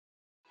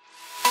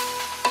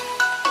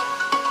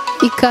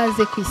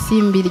Ikaze ku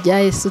Isimbi rya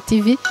Yesu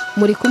TV,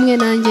 muri kumwe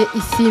nanjye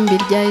Isimbi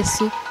rya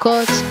Yesu,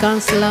 coach,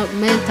 counselor,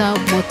 mentor,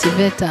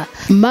 motivator.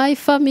 My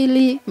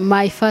family,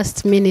 my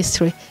first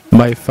ministry.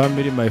 My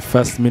family, my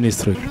first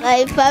ministry.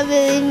 My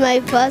family,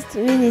 my first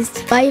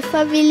ministry. My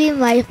family,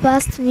 my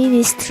first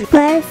ministry.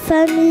 My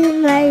family,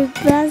 my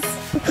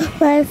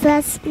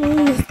first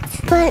ministry.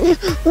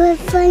 My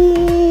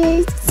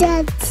family,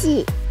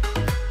 church.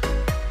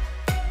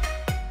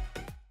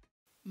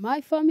 My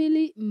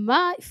family,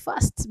 my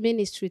first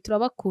ministry.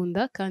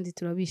 Turabakunda kandi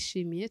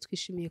turabishimiye,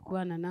 twishimiye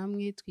kubana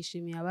namwe,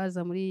 twishimiye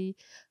abaza muri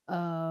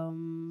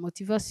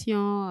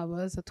motivation,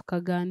 abaza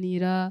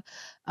tukaganira,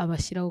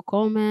 abashyiraho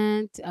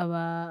comment,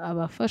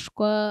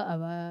 abafashwa,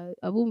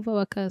 abumva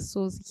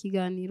bakasoza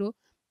ikiganiro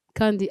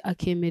kandi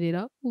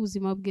akemerera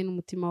ubuzima bwe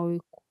n'umutima we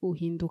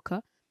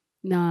kuhinduka.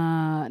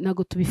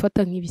 Nago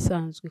tubifata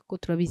nk'ibisanzwe ko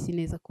turabizi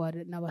neza ko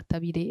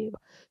n'abatabireba.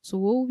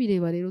 So wowe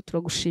ubireba rero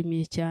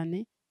turagushimiye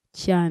cyane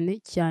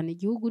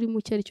igihugu uri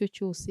mu cyari cyo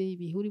cyose,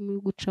 ibihe uri muri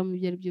gucamo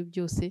ibyo ari byo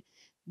byose,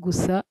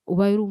 gusa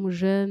ubaye uri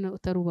umujene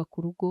utarubaka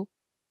urugo,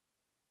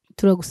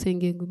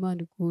 turagusengera ngo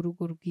Imana iguhe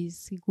urugo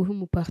rwiza, iguhe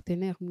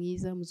umupartenaire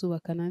mwiza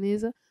muzubakana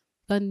neza,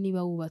 kandi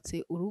niba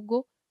wubatse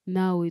urugo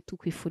nawe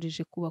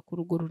tukwifurije kubaka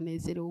urugo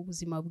runezerewe,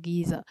 ubuzima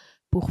bwiza,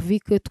 pourvu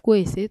que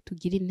twese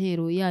tugira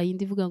intero ya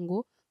yindi ivuga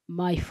ngo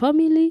my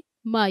family,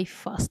 my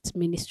first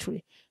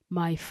ministry.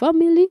 My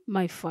family,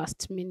 my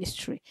first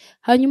ministry.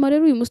 Hanyuma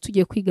rero uyu munsi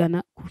tugiye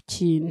kwigana ku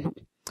kintu,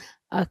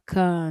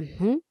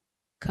 akantu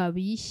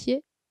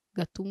kabishye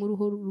gatuma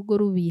urugo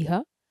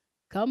rubiha,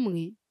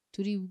 kamwe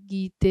turi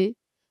bwite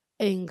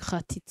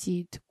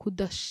ingratitude,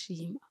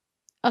 kudashima.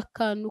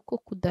 Akantu ko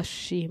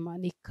kudashima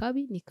ni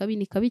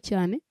kabi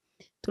cyane,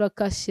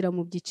 turakashyira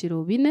mu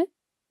byiciro bine,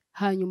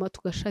 hanyuma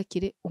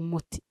tugashakire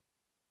umuti.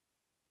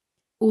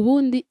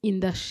 Ubundi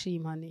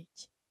indashima ni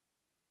iki?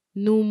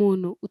 Ni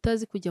umuntu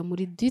utazi kujya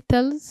muri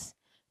details,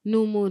 ni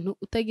umuntu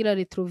utagira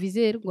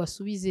retroviseur ngo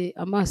asubize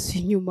amaso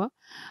inyuma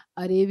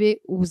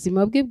arebe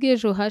ubuzima bwe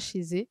bw'ejo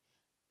hashize,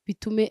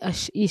 bitume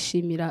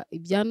yishimira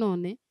ibya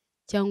none,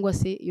 cyangwa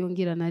se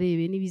yongera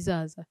narebe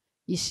n'ibizaza,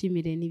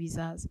 yishimire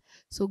n'ibizaza.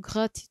 So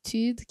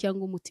gratitude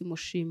cyangwa umutima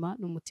ushima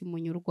ni umutima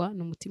unyurwa,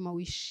 ni umutima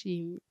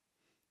wishimye.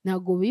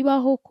 Ntago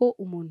bibaho ko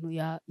umuntu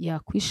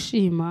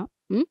yakwishima,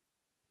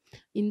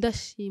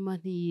 indashima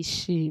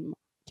ntiyishima.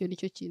 Icyo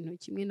nicyo kintu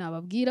kimwe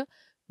nababwira,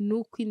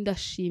 nuko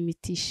indashima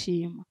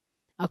itishima.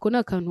 Ako ni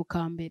akantu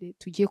ka mbere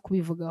tugiye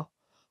kubivugaho.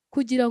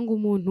 Kugira ngo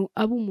umuntu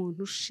abe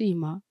umuntu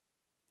ushima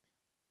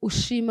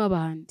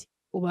abandi,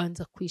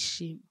 ubanza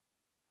kwishima.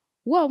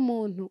 Wa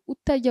muntu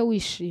utajya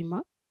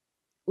wishima,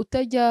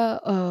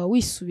 utajya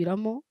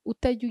wisubiramo,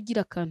 utajya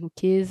ugira akantu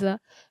keza,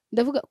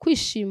 ndavuga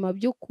kwishima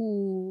byo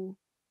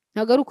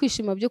ntago ari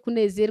ukwishima byo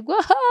kunezerwa,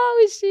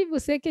 wishime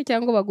useke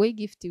cyangwa baguhe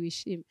gift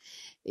wishime,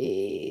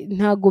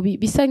 ntago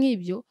bisa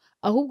nk'ibyo,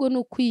 ahubwo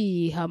no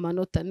kwiha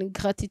amanota, ni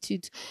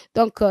gratitude.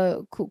 Donc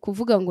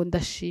kuvuga ngo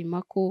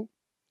ndashima ko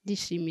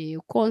ndishimiye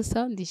uko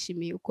nsa,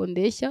 ndishimiye uko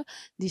ndeshya,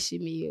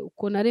 ndishimiye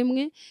uko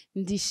naremwe,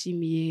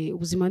 ndishimiye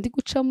ubuzima ndi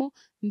gucamo,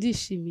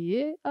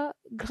 ndishimiye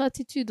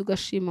gratitude,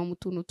 ugashima mu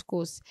tuntu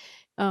twose.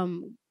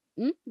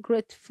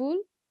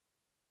 Grateful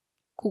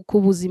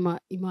ku buzima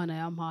Imana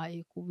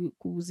yampaye,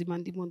 ku buzima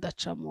ndimo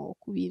ndacamo,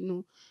 ku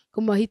bintu,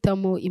 ku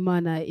mahitamo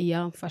Imana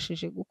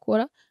yamfashije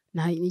gukora,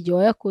 n'igihe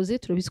wayakoze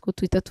turabizi ko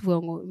tuhita tuvuga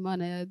ngo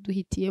Imana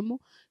yaduhitiyemo.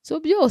 So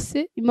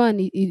byose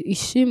Imana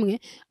ishimwe,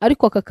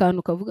 ariko aka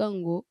kantu kavuga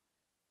ngo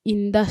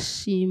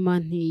indashima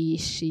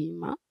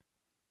ntiyishima,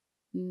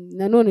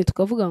 nanone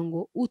tukavuga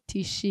ngo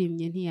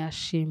utishimye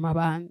ntiyashima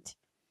abandi.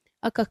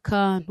 Aka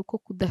kantu ko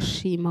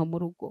kudashima mu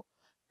rugo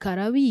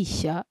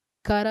karabishya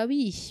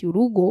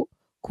urugo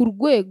ku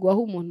rwego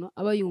aho umuntu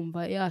aba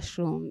yumva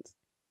yashonze.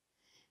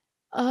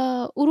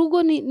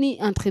 Urugo ni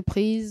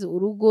entreprise,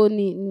 urugo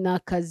ni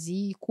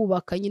akazi,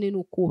 kubaka nyine ni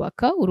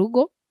ukubaka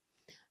urugo,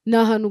 ni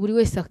ahantu buri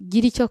wese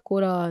agira icyo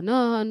akora, ni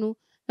ahantu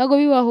ntabwo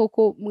bibaho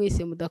ko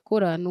mwese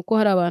mudakora. Nuko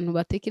hari abantu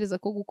batekereza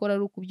ko gukora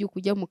ari ukubyuka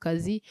ujya mu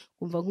kazi,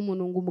 kumva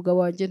nk'umuntu ngo umugabo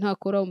wanjye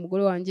ntakora,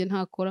 umugore wanjye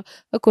ntakora,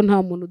 ariko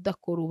nta muntu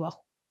udakora ubaho.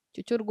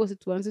 Icyo cyo rwose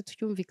tubanze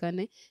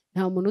tucyumvikane,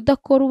 nta muntu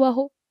udakora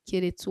ubaho,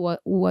 keretse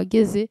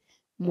uwageze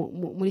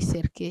muri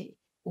cercle,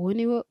 uwo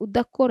niwe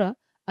udakora,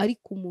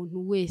 ariko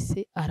umuntu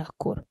wese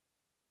arakora.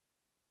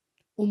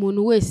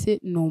 Umuntu wese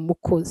ni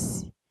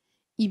umukozi.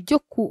 Ibyo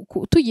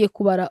tugiye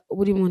kubara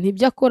buri muntu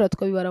ibyo akora,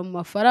 tukabibara mu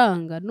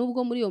mafaranga,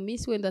 nubwo muri iyo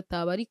minsi wenda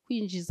ataba ari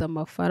kwinjiza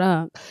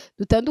amafaranga.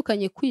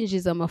 Dutandukanye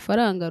kwinjiza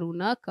amafaranga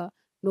runaka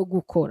no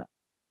gukora,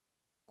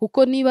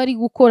 kuko niba ari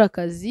gukora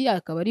akazi,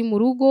 akaba ari mu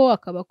rugo,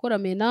 akaba akora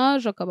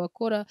ménage, akaba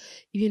akora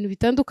ibintu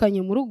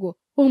bitandukanye mu rugo,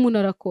 uwo muntu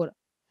arakora.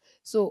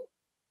 So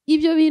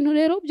ibyo bintu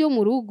rero byo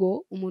mu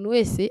rugo, umuntu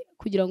wese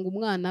kugira ngo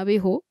umwana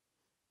abeho,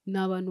 ni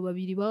abantu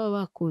babiri baba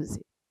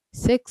bakoze.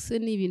 Sex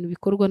ni ibintu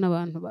bikorwa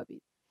n'abantu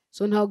babiri.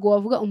 So ntago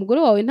wavuga umugore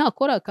wawe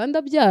ntakora kandi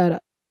abyara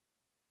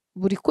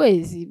buri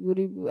kwezi,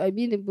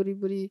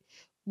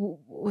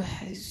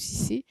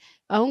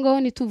 aho ngaho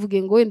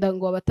ntituvuge ngo wenda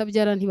ngo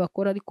abatabyara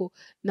ntibakora, ariko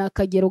ni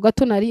akagero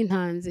gato nari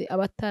ntanze.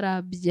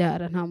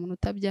 Abatarabyara, nta muntu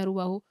utabyara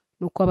ubaho,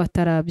 ni uko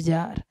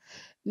abatarabyara.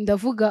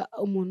 Ndavuga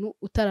umuntu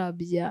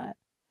utarabyara.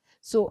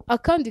 So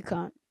akandi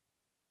kantu,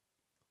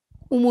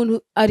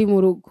 umuntu ari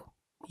mu rugo,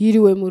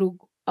 yiriwe mu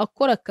rugo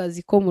akora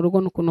akazi ko mu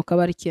rugo, n'ukuntu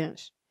kaba ari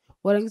kenshi,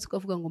 warangiza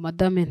ukavuga ngo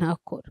madame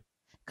ntakora,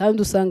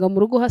 kandi usanga mu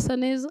rugo hasa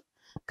neza,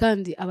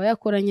 kandi aba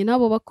yakoranye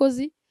n'abo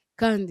bakozi,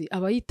 kandi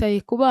aba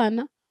yitaye ku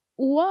bana.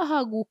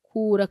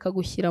 Uwahagukura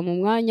akagushyira mu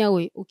mwanya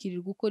we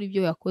ukirirwa ukora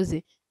ibyo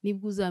yakoze,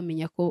 nibwo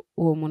uzamenya ko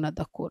uwo muntu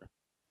adakora.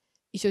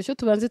 Icyo cyo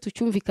tubanze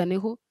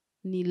tucyumvikaneho,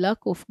 ni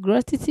lack of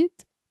gratitude,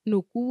 ni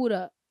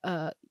ukubura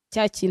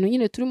cya kintu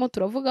nyine turimo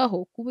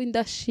turavugaho, kuba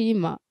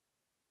indashima,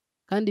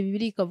 kandi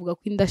Bibiliya ikavuga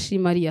ko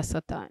indashima ari iya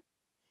Satani.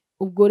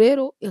 Ubwo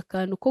rero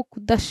akantu ko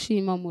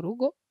kudashima mu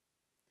rugo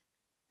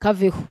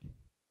kaveho.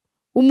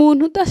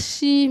 Umuntu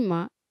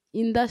udashima,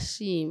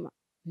 indashima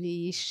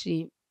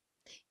ntiyishima.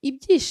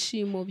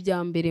 Ibyishimo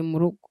bya mbere mu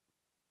rugo,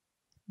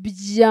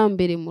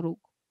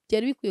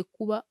 byari bikwiye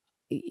kuba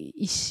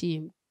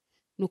ishimwe.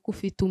 Ni uko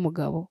ufite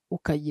umugabo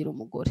ukagira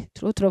umugore.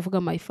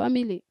 Turavuga my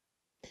family.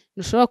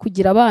 Ntushobora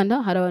kugira abana.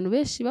 Hari abantu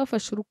benshi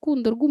bafashe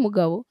urukundo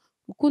rw'umugabo,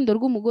 urukundo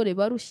rw'umugore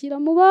barushyira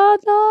mu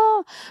bana,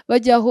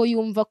 bajya aho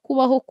yumva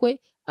kubaho kwe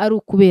ari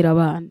ukubera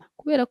abana,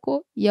 kubera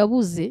ko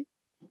yabuze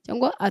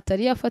cyangwa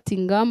atari yafata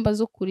ingamba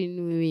zo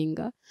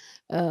kurinuwinga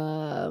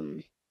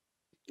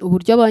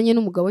uburyo abanye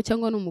n'umugabo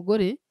cyangwa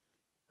n'umugore,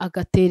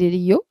 agaterera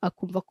iyo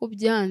akumva ko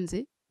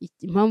byanze.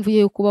 Impamvu ye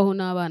yo kubaho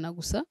n'abana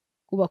gusa,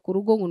 kubaka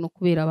urugo ngo ni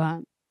ukubera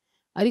abana.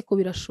 Ariko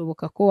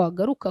birashoboka ko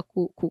wagaruka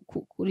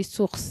kuri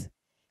source.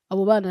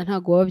 Abo bana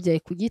ntago wababyaye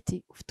ku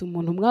giti, ufite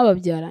umuntu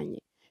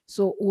mwababyaranye.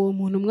 So uwo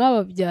muntu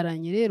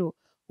mwababyaranye rero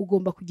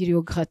ugomba kugira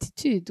iyo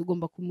gratitude,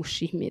 ugomba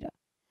kumushimira.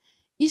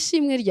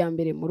 Ishimwe rya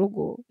mbere mu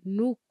rugo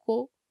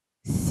nuko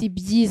si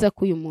byiza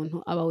ko uyu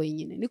muntu aba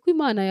wenyine. Niko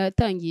Imana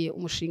yatangiye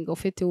umushinga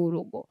ufite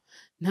w'urugo,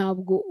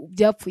 ntabwo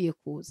byapfuye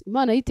kuza.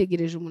 Imana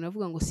yitegereje umuntu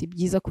avuga ngo si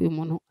byiza ko uyu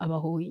muntu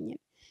abaho wenyine.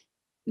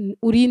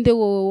 Urinde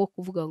wowe wo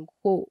kuvuga ngo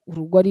ko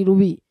urugo ari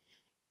rubi,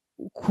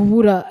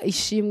 kubura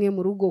ishimwe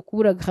mu rugo,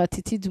 kubura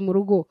gratitude mu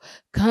rugo,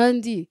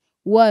 kandi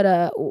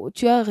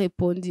tu as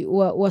répondu,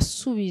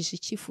 wasubije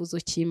icyifuzo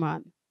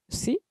cy'Imana.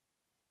 Si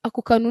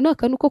ako kantu ni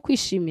akantu ko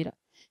kwishimira.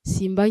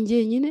 Simba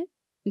njyenyine,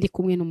 ndi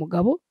kumwe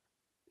n'umugabo,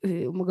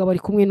 umugabo ari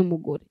kumwe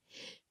n'umugore.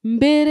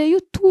 Mbere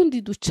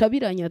y'utundi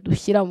ducabiranya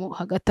dushyiramo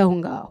hagati aho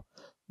ngaho,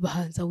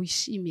 banza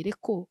wishimire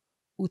ko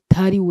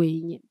utari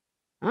wenyine.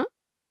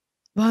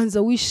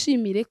 Banza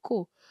wishimire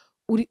ko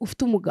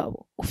ufite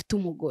umugabo, ufite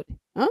umugore.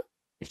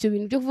 Ibyo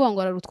bintu byo kuvuga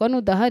ngo ararutwa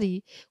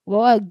n'udahari, uba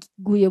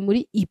waguye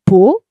muri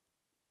ipo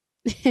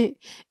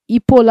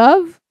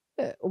love,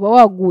 uba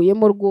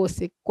waguyemo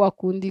rwose, kwa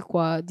kundi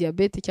kwa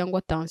diabete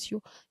cyangwa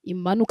tension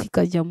imanuka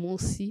ikajya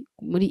munsi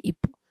muri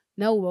ipo,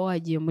 nawe uba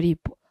wagiye muri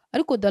ipo.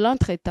 Ariko dans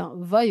l'entretemps,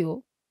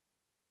 vayo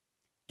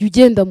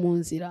ugenda mu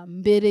nzira,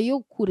 mbere yo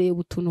kureba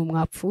utuntu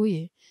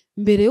mwapfuye,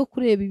 mbere yo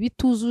kureba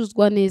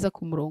ibituzuzwa neza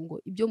ku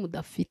murongo, ibyo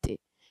mudafite,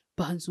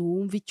 banza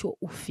wumve icyo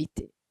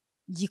ufite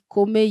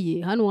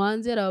gikomeye. Hano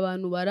hanze hari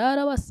abantu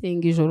barara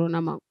basenga ijoro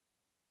n'amanywa,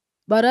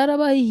 barara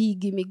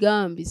bahiga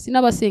imigambi,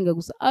 sinabasenga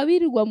gusa,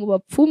 abirirwa mu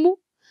bapfumu,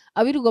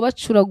 abirirwa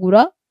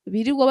bacuragura,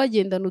 birirwa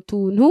bagendana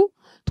utuntu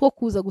two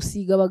kuza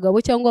gusiga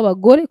abagabo cyangwa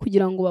abagore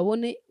kugira ngo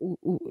babone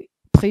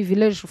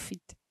privilege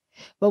ufite,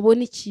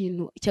 babone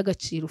ikintu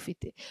cy'agaciro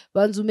ufite.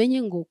 Banza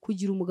umenye ngo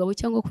kugira umugabo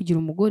cyangwa kugira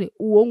umugore,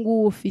 uwo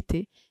nguwo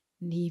ufite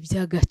ni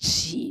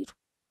iby'agaciro.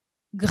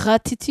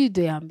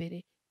 Gratitude ya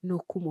mbere ni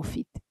uko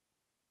umufite.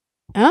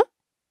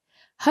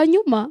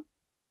 Hanyuma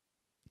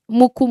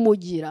mu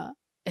kumugira,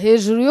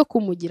 hejuru yo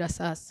kumugira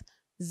sasa,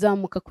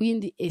 zamuka ku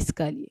yindi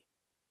escalier,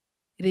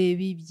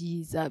 reba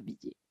ibyiza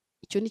bye.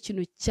 Icyo ni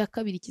ikintu cya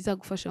kabiri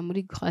kizagufasha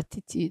muri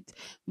gratitude,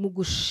 mu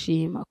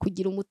gushima,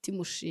 kugira umutima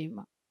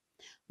ushima.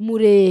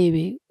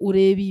 Urebe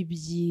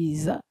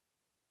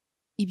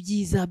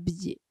ibyiza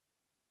bye.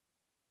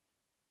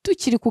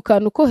 Tukiri ku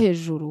kantu ko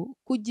hejuru,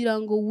 kugira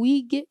ngo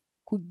wige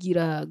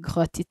kugira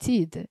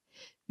gratitude,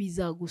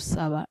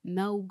 bizagusaba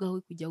nawe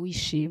ubwawe kujya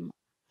wishima,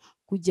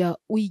 kujya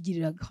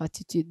wigirira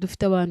gratitude.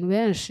 Dufite abantu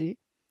benshi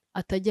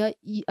atajya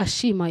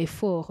ashima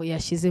effort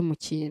yashyize mu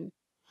kintu,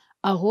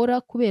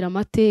 ahora kubera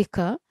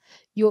amateka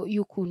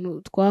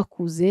y'ukuntu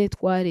twakuze,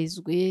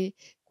 twarezwe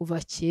kuva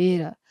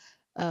kera.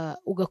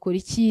 Ugakora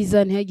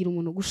icyiza ntihagire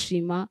umuntu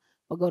ugushima,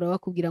 bagahora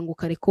bakubwira ngo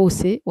kare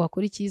kose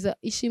wakora icyiza,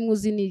 ishimwe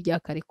uzi ni irya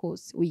kare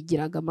kose,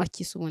 wigiraga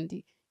amakisi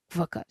ubundi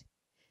kuva kare,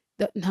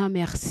 nta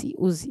merci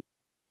uzi.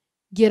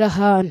 Gera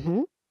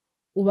ahantu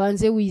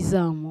ubanze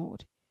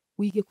wizamure,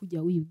 wige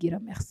kujya wibwira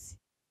merci,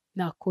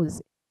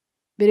 nakoze,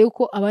 mbere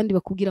yuko abandi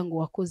bakubwira ngo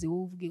wakoze,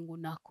 wowe uvuge ngo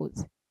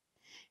nakoze.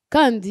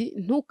 Kandi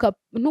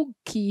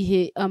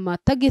ntukihe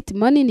amatageti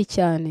manini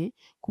cyane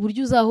ku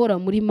buryo uzahora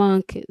muri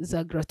manque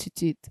za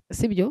gratitude,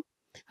 sibyo?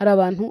 Hari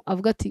abantu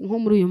avuga ati nko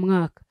muri uyu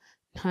mwaka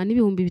nta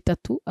n'ibihumbi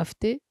 3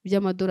 afite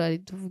by'amadolari,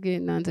 tuvuge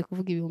nanze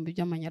kuvuga ibihumbi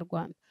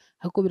by'amanyarwanda,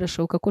 ariko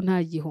birashoboka ko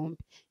nta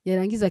gihombi.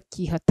 Yarangiza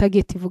akiha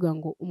target ivuga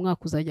ngo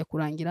umwaka uzajya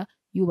kurangira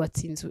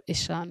yubatse inzu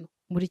 5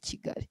 muri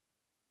Kigali.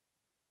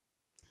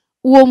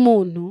 Uwo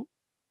muntu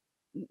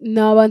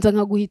nabanza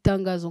nkaguha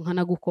itangazo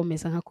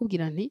nkanagukomeza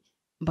nkakubwira nti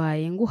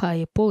mbaye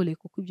nguhaye pole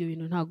kuko ibyo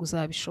bintu ntago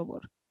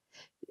uzabishobora.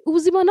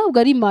 Ubuzima ntabwo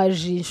ari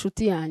maji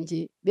inshuti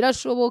yanjye,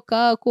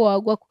 birashoboka ko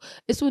wagwa.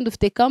 Ese ubundi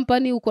ufite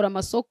company ukora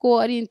amasoko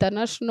ari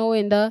international,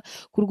 wenda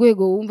ku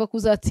rwego wumva ko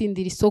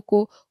uzatsindira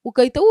isoko,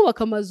 ukahita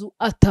wubaka amazu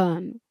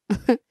 5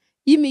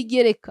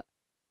 y'imigereka.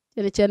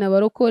 Cyane cyane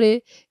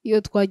abarokore iyo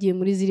twagiye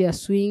muri ziriya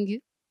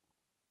swing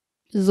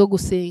zo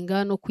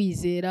gusenga no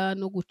kwizera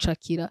no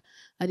gucakira,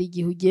 ari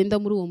igihe ugenda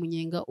muri uwo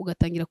munyenga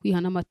ugatangira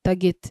kwihana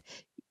amatarget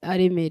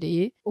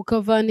aremereye,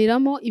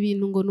 ukavaniramo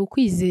ibintu ngo ni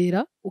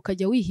ukwizera,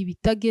 ukajya wiha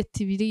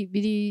ibitageti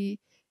biri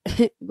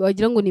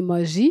wagira ngo ni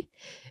maji.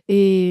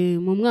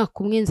 Mu mwaka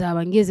umwe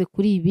nzaba ngeze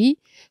kuri ibi.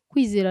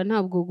 Kwizera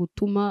ntabwo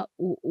gutuma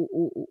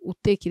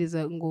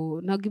utekereza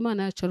ngo ntabwo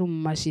Imana yacu ari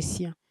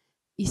umumagicien.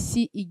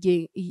 Isi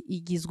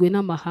igizwe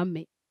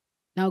n'amahame.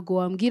 Ntabwo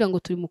wambwira ngo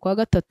turi mu kwa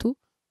gatatu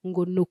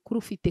ngo nukuri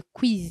ufite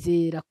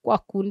kwizera kwa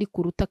kundi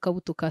kuruta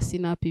akabuto ka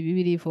sinapi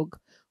Bibiliya ivuga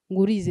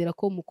ngo urizera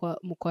ko mu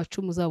kwa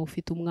 10 uzaba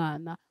ufite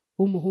umwana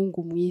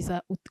w'umuhungu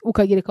mwiza,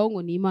 ukagerekaho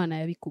ngo ni Imana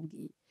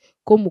yabikubwiye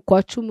ko mu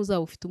kwa 10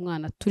 uzaba ufite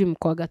umwana, turi mu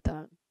kwa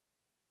 5.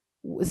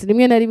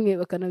 Rimwe na rimwe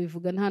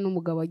bakanabivuga nta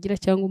n'umugabo agira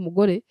cyangwa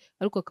umugore,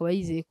 ariko akaba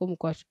yizeye ko mu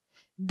kwa 10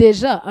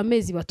 deja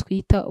amezi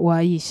batwita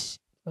wayishe,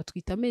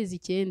 batwita amezi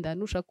 9.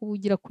 Nushaka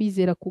ubugira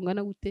kwizera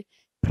kungana gute,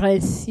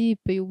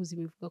 principe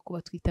y'ubuzima ivuga ko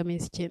batwita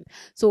amezi 9.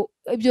 So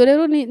ibyo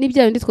rero ni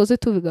bya bindi twose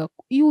tuvuga,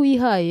 iyo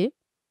wihaye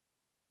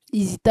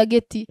izi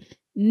target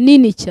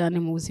nini cyane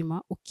mu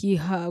buzima,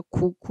 ukiha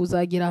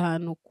kuzagira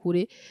ahantu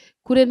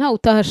kure nta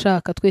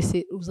utahashaka,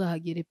 twese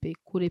uzahagere pe,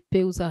 kure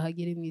pe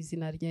uzahagere mu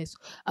izina rya Yesu.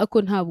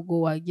 Ariko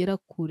ntabwo wagera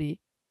kure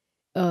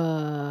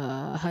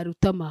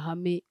haruta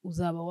amahame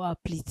uzaba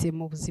waplitse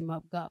mu buzima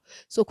bwawe.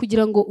 So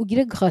kugira ngo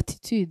ugire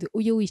gratitude,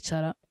 ujye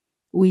wicara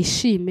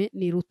wishime,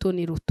 ni ruto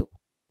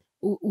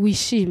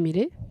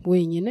wishimire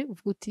wenyine,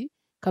 uvuga uti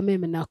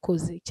kameme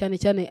nakoze. Cyane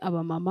cyane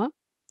abamama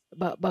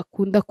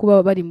bakunda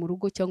kuba bari mu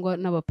rugo cyangwa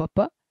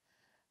n'abapapa,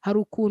 hari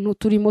ukuntu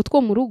turimo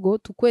two mu rugo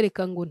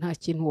tukwereka ngo nta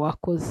kintu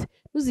wakoze.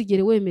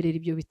 Ntuzigere wemerera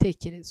ibyo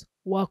bitekerezo.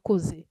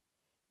 Wakoze.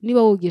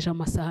 Niba wogeje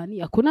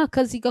amasahani, ako ni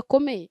akazi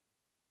gakomeye.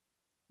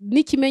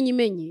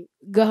 N'ikimenyimenyi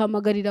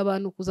gahamagarira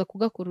abantu kuza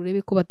kugakora,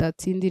 urebe ko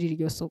batatsindira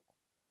iryo soko.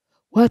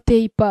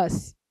 Wateye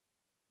ipasi,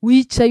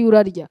 wicaye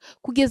urarya,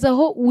 kugeza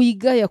aho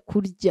wigaya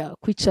kurya,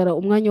 kwicara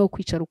umwanya wo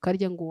kwicara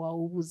ukarya ngo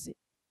wawubuze.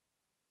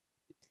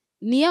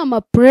 Ni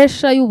ya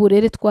pressure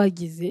y'uburere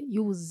twagize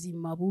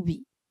y'ubuzima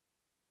bubi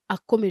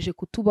akomeje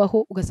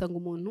kutubaho, ugasanga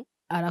umuntu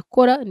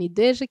arakora ni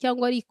deje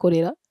cyangwa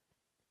arikorera,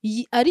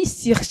 ari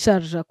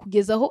surcharge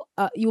kugeza aho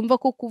yumva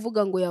ko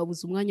kuvuga ngo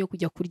yabuze umwanya wo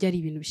kujya kurya ari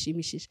ibintu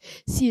bishimishije.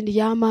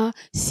 Sindyama,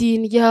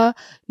 sindya,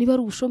 niba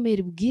ari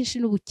ubushomeri bwinshi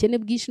n'ubukene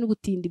bwinshi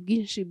n'ubutindi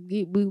bwinshi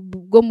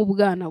bwo mu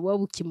bwana buba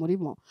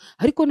bukimurimo.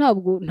 Ariko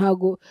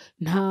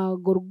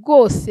ntago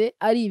rwose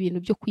ari ibintu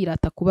byo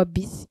kwirata kuba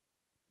busy.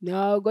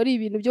 Ntago ari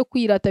ibintu byo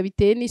kwirata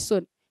biteye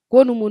n'isoni.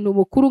 Kubona umuntu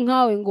mukuru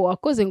nkawe ngo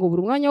wakoze ngo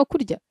buri umwanya wo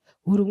kurya,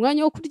 buri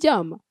umwanya wo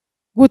kuryama,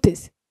 gute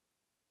se?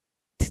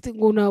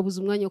 Ngo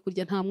nabuze umwanya wo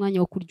kurya, nta mwanya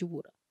wo kurya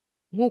ubura.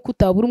 Nk'uko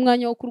utabura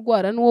umwanya wo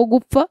kurwara n'uwo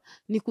gupfa,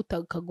 niko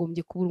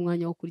utakagombye kubura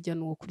umwanya wo kurya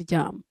n'uwo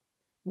kuryama.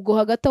 Ubwo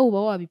hagati aho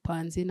uba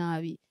wabipanze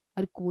nabi.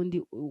 Ariko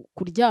ubundi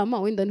kuryama,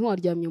 wenda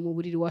ntiwaryamye mu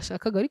buriri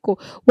washakaga, ariko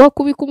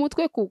wakubika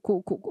umutwe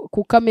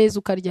ku kameza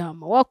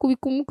ukaryama,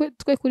 wakubika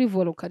umutwe kuri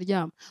volo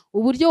ukaryama.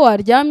 Uburyo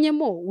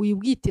waryamyemo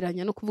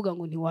wibwitiranya no kuvuga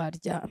ngo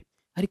ntiwaryama,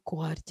 ariko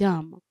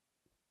waryama.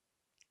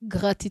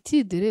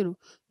 Gratitude rero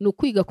ni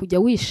ukwiga kujya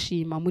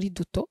wishima muri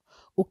duto,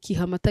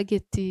 ukiha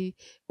amatageti,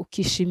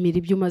 ukishimira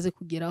ibyo umaze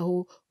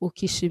kugeraho,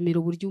 ukishimira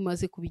uburyo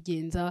umaze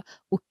kubigenza,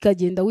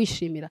 ukagenda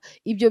wishimira.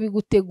 Ibyo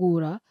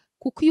bigutegura,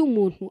 kuko iyo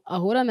umuntu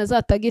ahorana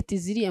za tageti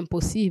ziri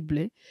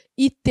impossible,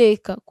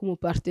 iteka ku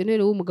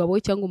mupartenere w'umugabo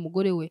we cyangwa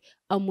umugore we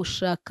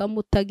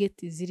amushakamo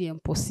tageti ziri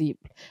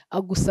impossible.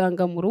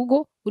 Agusanga mu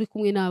rugo uri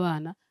kumwe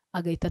n'abana,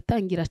 agahita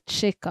atangira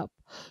check up.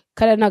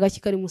 Kariya nagaki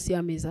kari munsi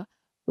y'ameza,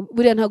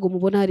 buriya ntago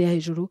mubona hariya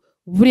hejuru,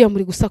 buriya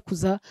muri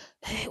gusakuza,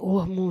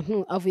 uwo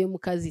muntu avuye mu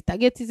kazi,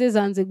 tageti ze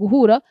zanze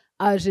guhura,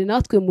 aje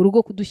natwe mu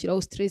rugo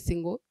kudushyiraho stress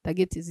ngo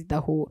tageti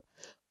zidahura.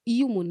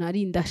 Iyo umuntu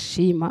ari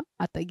ndashima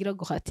atagira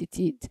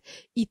gratitude,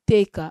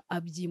 iteka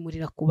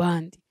abyimurira ku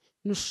bandi.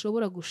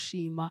 Ntushobora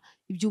gushima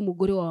ibyo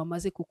umugore wawe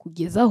amaze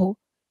kukugezaho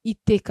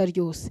iteka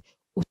ryose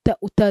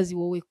utazi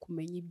wowe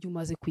kumenya ibyo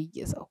umaze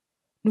kwigezaho.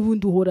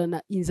 N'ubundi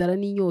uhorana inzara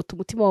n'inyota,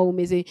 umutima wawe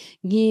umeze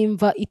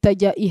nk'imva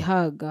itajya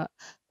ihaga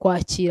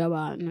kwakira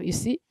abantu. You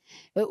see?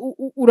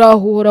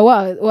 Urahura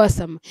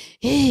wasama,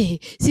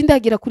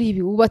 sindagira kuri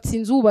ibi, ubatse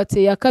inzu,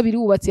 ubatse ya kabiri,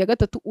 ubatse ya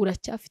gatatu,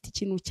 uracyafite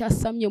ikintu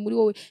cyasamye muri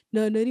wowe.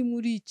 Nari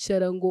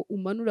muricara ngo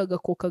umanura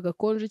agakoka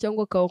gakonje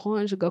cyangwa ka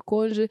orange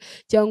gakonje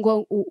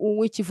cyangwa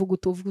unywe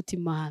ikivuguto, uvuga uti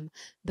Mana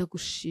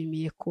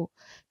ndagushimiye ko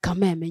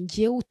kameme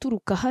ngiye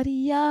uturuka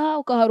hariya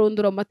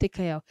ukaharondora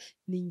amateka yawe,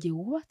 ninjye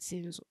wubatse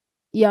inzu,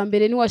 iya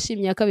mbere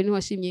niwashimye, iya kabiri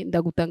niwashimye,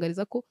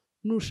 ndagutangariza ko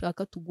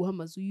nushaka tuguha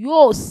amazu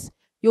yose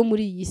yo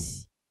muri iyi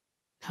si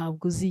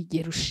ntabwo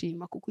uzigera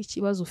ushima, kuko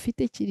ikibazo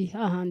ufite kiri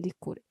hahandi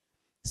kure.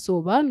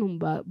 So bantu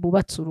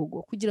bubatse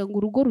urugo, kugira ngo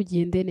urugo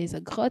rugende neza,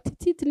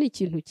 gratitude ni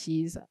ikintu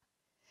cyiza,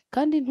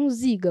 kandi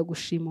ntuziga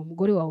gushima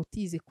umugore wawe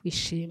utize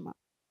kwishima.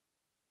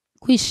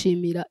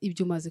 Kwishimira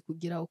ibyo umaze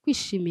kugeraho,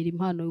 kwishimira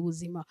impano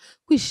y'ubuzima,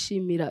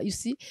 kwishimira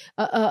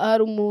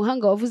hari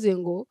umuhanga wavuze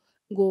ngo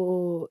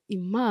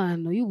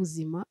impano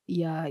y'ubuzima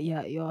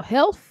ya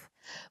health,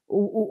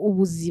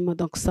 ubuzima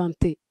donc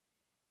santé,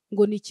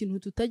 ngo ni ikintu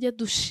tutajya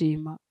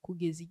dushima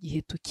kugeza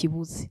igihe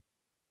tukibuze.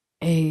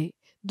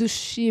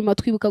 Dushima,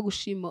 twibuka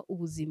gushima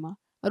ubuzima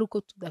ari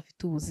uko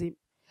tudafite ubuzima,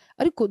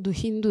 ariko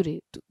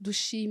duhindure,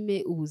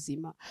 dushime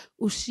ubuzima,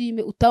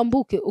 ushime,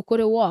 utambuke,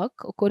 ukore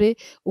walk,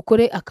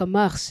 ukore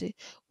akamarshe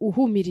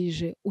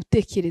uhumirije,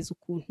 utekereza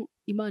ukuntu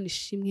Imana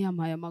ishimwe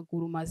yampaye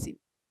amaguru mazima,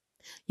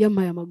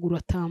 yampaye amaguru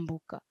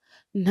atambuka,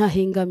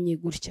 ntahengamye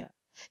gutya,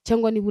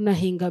 cyangwa niba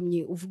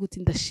unahengamye uvuga uti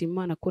ndashima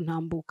Imana ko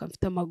ntambuka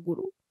mfite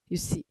amaguru. You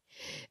see,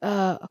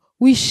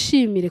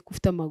 wishimire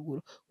kufite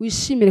amaguru,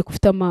 wishimire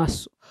kufite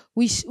amaso,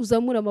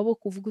 uzamura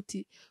amaboko uvuga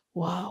uti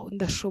wow,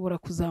 ndashobora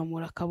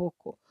kuzamura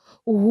akaboko,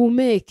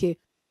 uhumeke,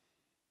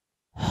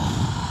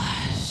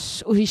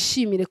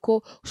 urishimire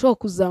ko ushobora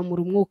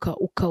kuzamura umwuka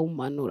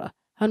ukawumanura.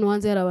 Hano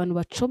hanze hari abantu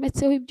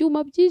bacometseho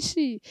ibyuma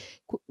byinshi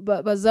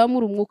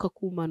bazamura umwuka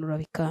kuwumanura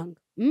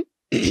bikanga.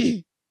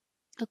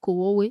 Ariko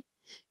wowe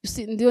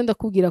ndiyo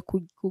ndakubwira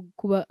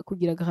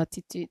kugira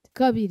gratitude.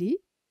 Kabiri,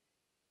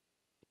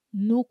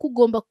 nuko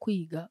ugomba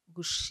kwiga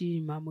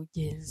gushima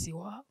mugenzi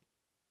wawe.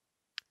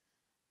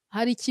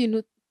 Hari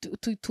ikintu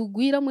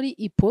tugwira muri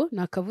ipo,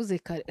 nakavuze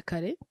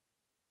kare.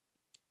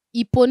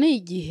 Ipo ni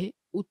igihe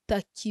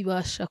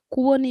utakibasha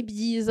kubona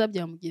ibyiza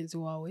bya mugenzi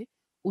wawe,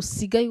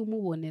 usigaye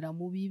umubonera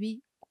mu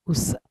bibi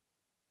gusa.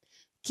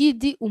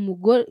 Kidi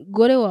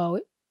umugore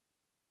wawe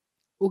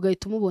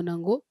ugahita umubona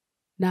ngo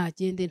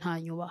nagende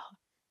ntanyubaha,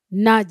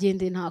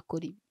 nagende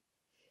ntakora ibi,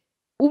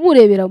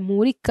 umurebera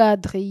muri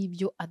cadre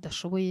y'ibyo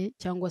adashoboye,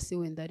 cyangwa se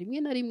wenda rimwe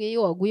na rimwe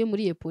iyo waguye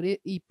muri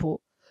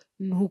ipo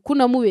nuko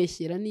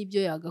unamubeshyera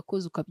n'ibyo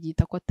yagakoze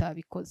ukabyita ko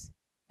atabikoze,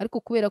 ariko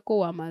kubera ko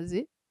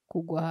wamaze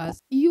kugwa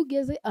hasi. Iyo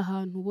ugeze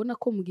ahantu ubona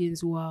ko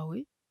mugenzi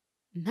wawe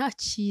nta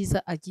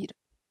cyiza agira,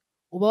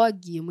 uba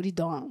wagiye muri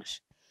danger.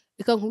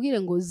 Reka nkubwire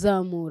ngo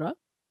zamura,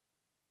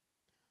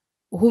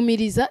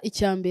 uhumiriza.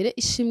 Icya mbere,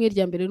 ishimwe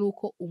rya mbere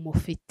nuko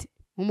umufite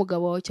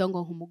nk'umugabo wawe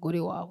cyangwa nk'umugore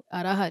wawe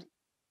arahari.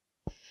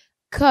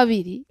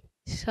 Kabiri,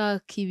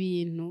 shaka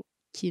ikintu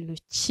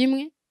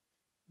kimwe,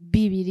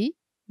 bibiri,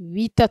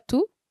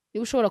 bitatu,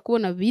 niba ushobora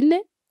kubona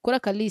bine, kora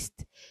ka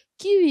list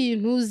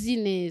k'ibintu uzi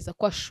neza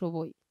ko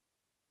ashoboye.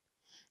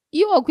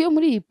 Iyo waguye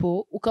muri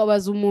ipo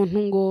ukabaza umuntu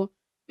ngo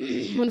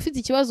umuntu ufite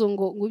ikibazo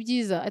ngo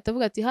byiza,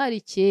 atavuga ati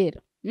hari kera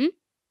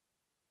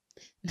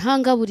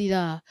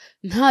ntangaburira,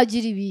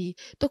 ntagira ibi,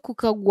 to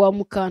kukagwa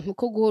mu kantu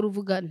ko guhora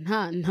uvuga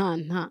nta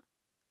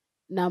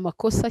ni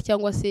amakosa,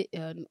 cyangwa se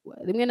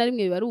rimwe na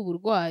rimwe biba ari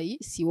uburwayi,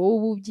 si wowe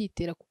uba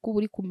ubyitera kuko uba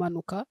uri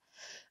kumanuka,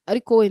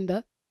 ariko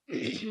wenda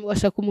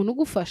washaka umuntu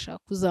ugufasha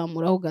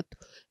kuzamuraho gato.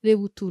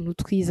 Reba utuntu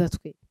twiza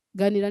twe,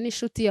 ganira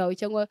n'inshuti yawe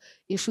cyangwa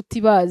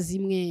inshuti bazi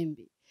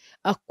mwembi,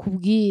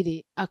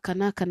 akubwire aka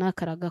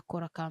n'aka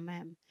aragakora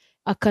kameme,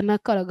 aka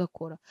n'aka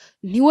aragakora.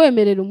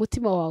 Ntiwemerere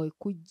umutima wawe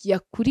kujya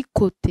kuri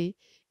kote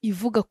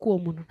ivuga ko uwo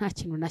muntu nta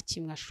kintu na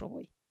kimwe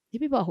ashoboye.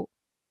 Ntibibaho,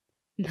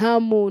 nta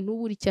muntu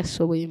ubura icyo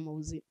ashoboye mu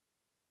buzima.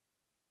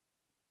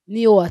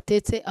 Niyo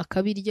watetse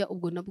akabirya,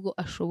 ubwo nabwo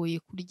ashoboye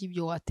kurya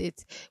ibyo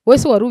watetse.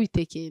 Wese wari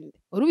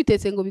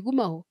ubitetse ngo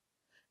bigumaho,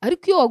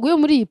 ariko iyo waguye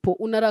muri ipo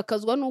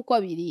unarakazwa nuko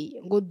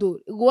abiriye, ngo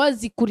dore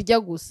wazi kurya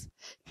gusa.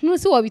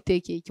 Ntuse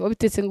wabitekeye iki?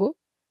 Wabitetse ngo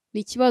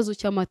ni ikibazo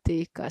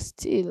cy'amateka,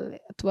 still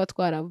tuba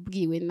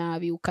twarabwiwe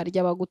nabi,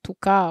 ukarya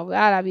bagutuka,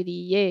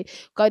 barabiriye,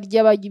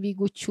 ukarya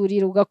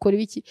bigucyurira, ugakora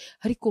ibiki.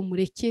 Ariko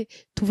mureke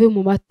tuve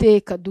mu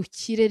mateka,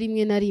 dukire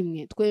rimwe na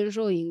rimwe,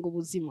 twenjoying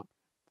ubuzima.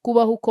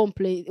 Kubaho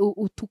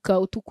utuka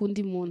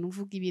undi muntu,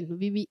 uvuga ibintu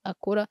bibi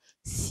akora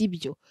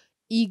sibyo.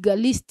 Iga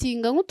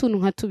listinga nk'utuntu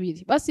nka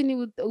tubiri basi,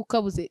 niba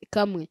ukabuze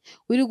kamwe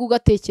wirirwa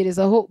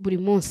ugatekerezaho buri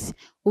munsi,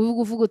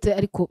 uvuga uti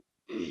ariko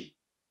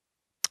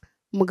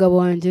umugabo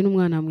wanjye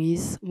n'umwana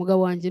mwiza,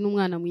 umugabo wanjye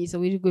n'umwana mwiza,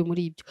 wirirwe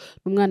muri ibyo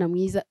n'umwana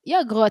mwiza.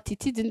 Ya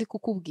gratitude ndi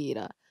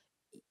kukubwira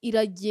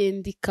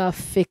iragenda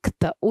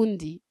ikafekta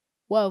undi,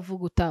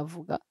 wavuga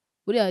utavuga.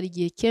 Buriya hari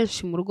igihe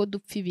kenshi mu rugo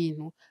dupfa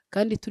ibintu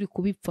kandi turi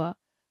kubipfa,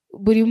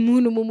 buri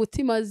muntu mu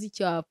mutima azi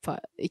icyapfa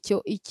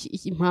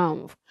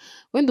impamvu.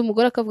 Wenda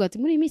umugore akavuga ati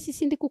muri iyi minsi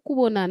sindi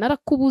kukubona,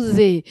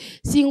 narakubuze,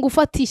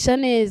 singufatisha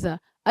neza,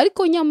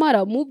 ariko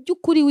nyamara mu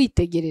by'ukuri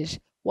witegereje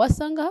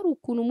wasanga hari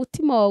ukuntu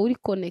umutima wawe uri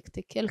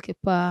connecte quelque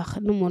part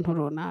n'umuntu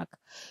runaka.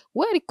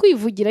 We ari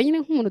kwivugira nyine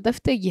nk'umuntu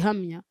udafite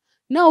gihamya,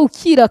 nawe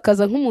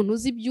ukirakaza nk'umuntu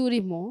uzi ibyo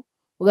urimo,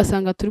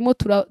 ugasanga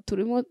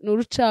turimo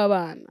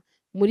n'urucabana.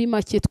 Muri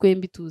make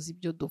twembi tuzi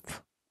ibyo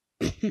dupfa.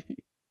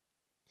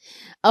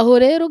 Aho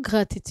rero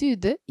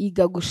gratitude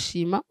iga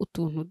gushima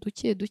utuntu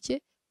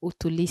duke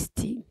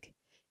utulisting.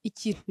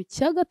 ikintu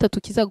cya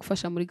gatatu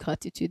kizagufasha muri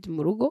gratitude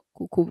mu rugo,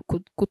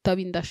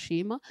 kutaba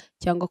indashima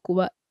cyangwa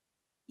kuba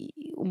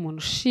umuntu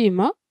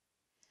ushima,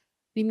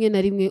 rimwe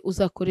na rimwe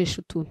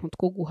uzakoresha utuntu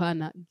two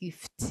guhana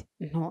gift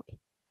ntoya.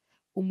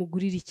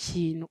 Umugurire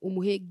ikintu,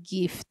 umuhe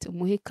gift,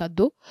 umuhe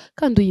kado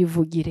kandi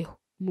uyivugireho.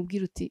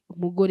 Umubwire uti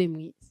umugore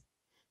mwiza,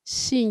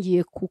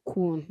 shingiye ku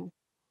kuntu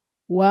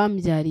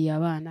wambyariye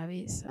abana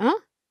beza,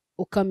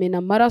 ukamena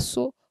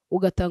amaraso,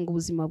 ugatanga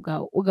ubuzima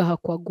bwawe,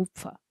 ugahakwa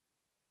gupfa.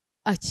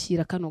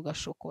 Akira kano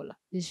gashokora,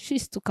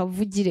 just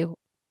ukavugireho,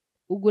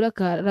 ugura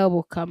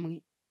akarabo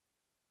kamwe.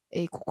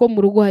 Kuko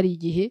mu rugo hari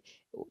igihe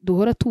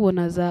duhora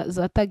tubona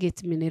za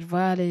target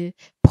minervale,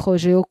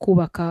 projet yo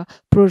kubaka,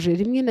 projet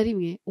rimwe na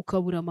rimwe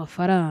ukabura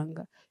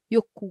amafaranga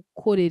yo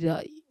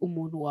gukorera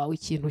umuntu wawe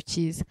ikintu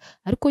cyiza.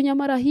 Ariko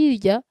nyamara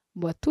hirya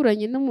mu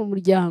baturanyi no mu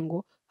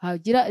muryango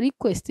hagira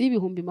request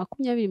y'ibihumbi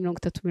 20,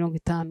 30,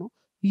 50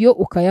 yo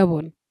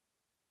ukayabona.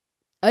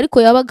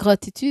 Ariko yaba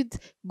gratitude,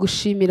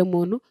 gushimira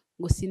umuntu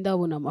ngo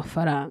sindabona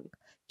amafaranga.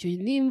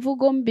 Icyo ni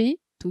imvugo mbi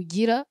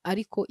tugira,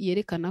 ariko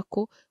yerekana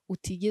ko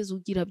utigeze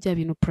ugira bya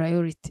bintu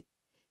priority.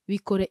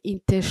 Bikore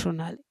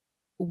intentional.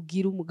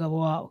 Ubwira umugabo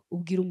wawe,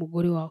 ubwira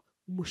umugore wawe,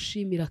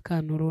 umushimira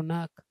akantu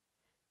runaka.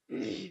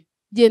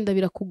 Genda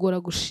birakugora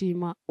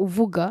gushima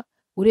uvuga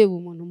ureba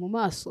umuntu mu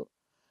maso,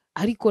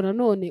 ariko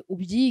nanone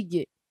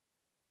ubyige,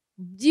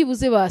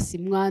 byibuze basi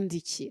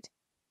mwandikire.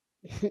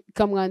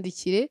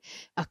 Kamwandikire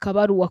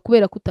akabaruwa,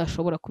 kubera ko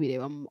utashobora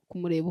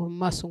kumureba mu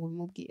maso ngo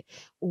umubwire.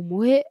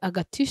 Umuhe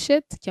aga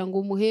t-shirt cyangwa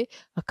umuhe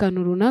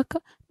akantu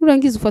runaka,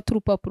 nurangiza ufate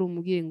urupapuro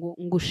umubwire ngo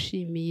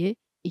ngushimiye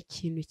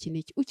ikintu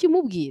kiniki.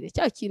 Ukimubwire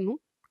cya kintu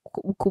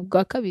ku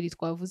bwa kabiri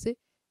twavuze,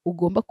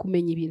 ugomba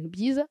kumenya ibintu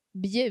byiza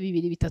bye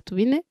 2, 3,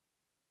 4.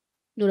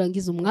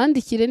 Nurangiza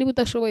umwandikire, niba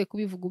udashoboye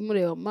kubivuga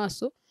umureba mu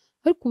maso,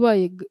 ariko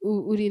ubaye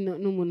uri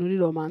n'umuntu uri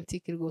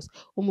romantique rwose,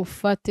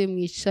 umufate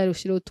mwicare,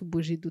 ushireho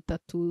utubuji 3,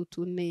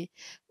 4,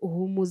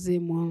 uhumuze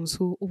mu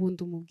nzu,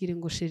 ubundi umubwire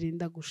ngo sheri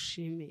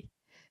ndagushimiye.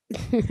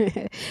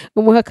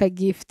 Umuha aka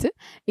gift.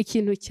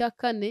 Ikintu cya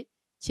 4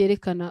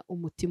 cyerekana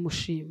umutima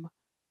ushima,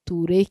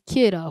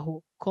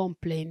 turekeraho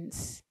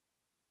complaints.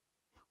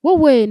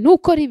 Wowe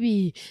ntukora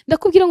ibi,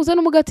 ndakubwira ngo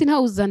uzane umugati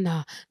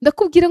ntawuzana,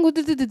 ndakubwira ngo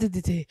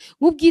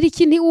nkubwira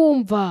iki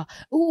ntiwumva,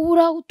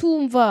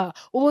 utumva,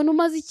 ubona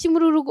umaze iki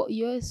muri urugo.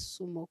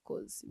 Yesu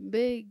umukozi,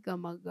 mbega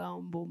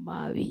amagambo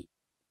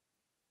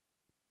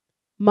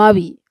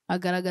mabi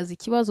agaragaza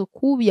ikibazo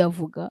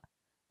kubiyavuga,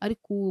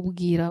 ariko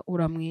uwubwira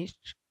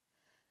uramwica.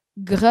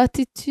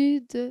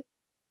 Gratitude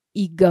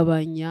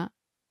igabanya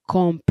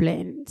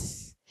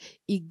complaints,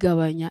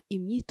 igabanya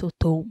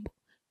imyitotombo,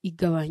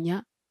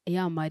 igabanya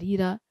ya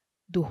marira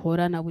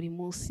duhorana buri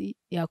munsi,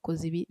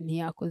 yakoze ibi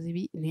ntiyakoze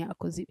ibi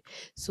ntiyakoze ibi.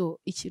 So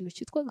ikintu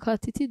cyitwa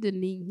gratitude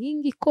ni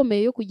inkingi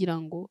ikomeye yo kugira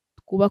ngo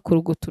twubake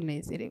urugo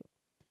tunezerewe.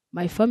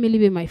 My family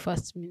be my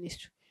first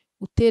ministry.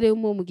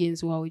 Uteremo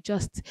mugenzi wawe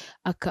just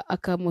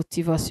aka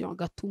motivation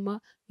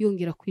gatuma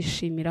yongera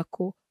kwishimira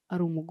ko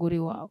ari umugore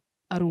wawe,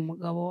 ari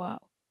umugabo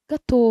wawe.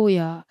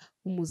 Gatoya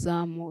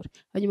umuzamura,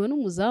 hanyuma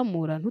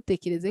n'umuzamura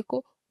ntutekereze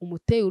ko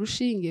umuteye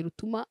urushinge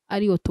rutuma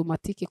ari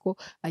automatique ko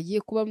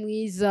agiye kuba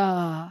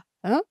mwiza.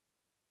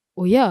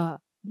 Oya,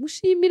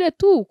 mushimire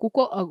tu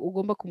kuko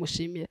ugomba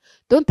kumushimira.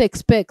 Don't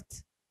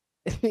expect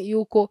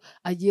yuko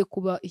agiye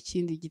kuba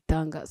ikindi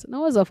gitangaza.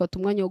 Nawe azafata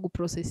umwanya wo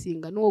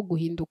guprocessinga no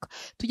guhinduka.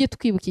 Tujye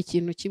twibuka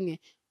ikintu kimwe,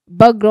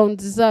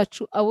 background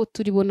zacu, abo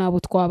turi bo nabo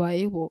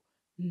twabayeho,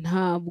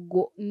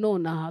 ntabwo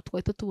nonaha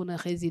twahita tubona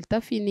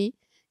resultat fini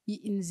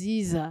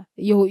nziza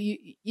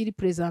iri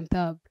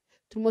presentable.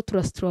 Turimo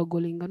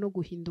turastrugglinga no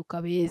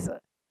guhinduka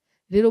beza.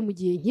 Rero mu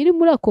gihe nkiri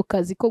muri ako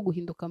kazi ko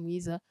guhinduka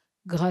mwiza,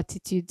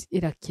 gratitude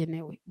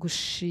irakenewe,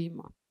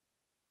 gushima.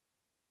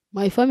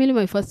 My family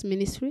my first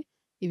ministry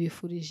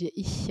ibifurije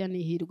ishya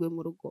n'ihirwe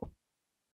mu rugo.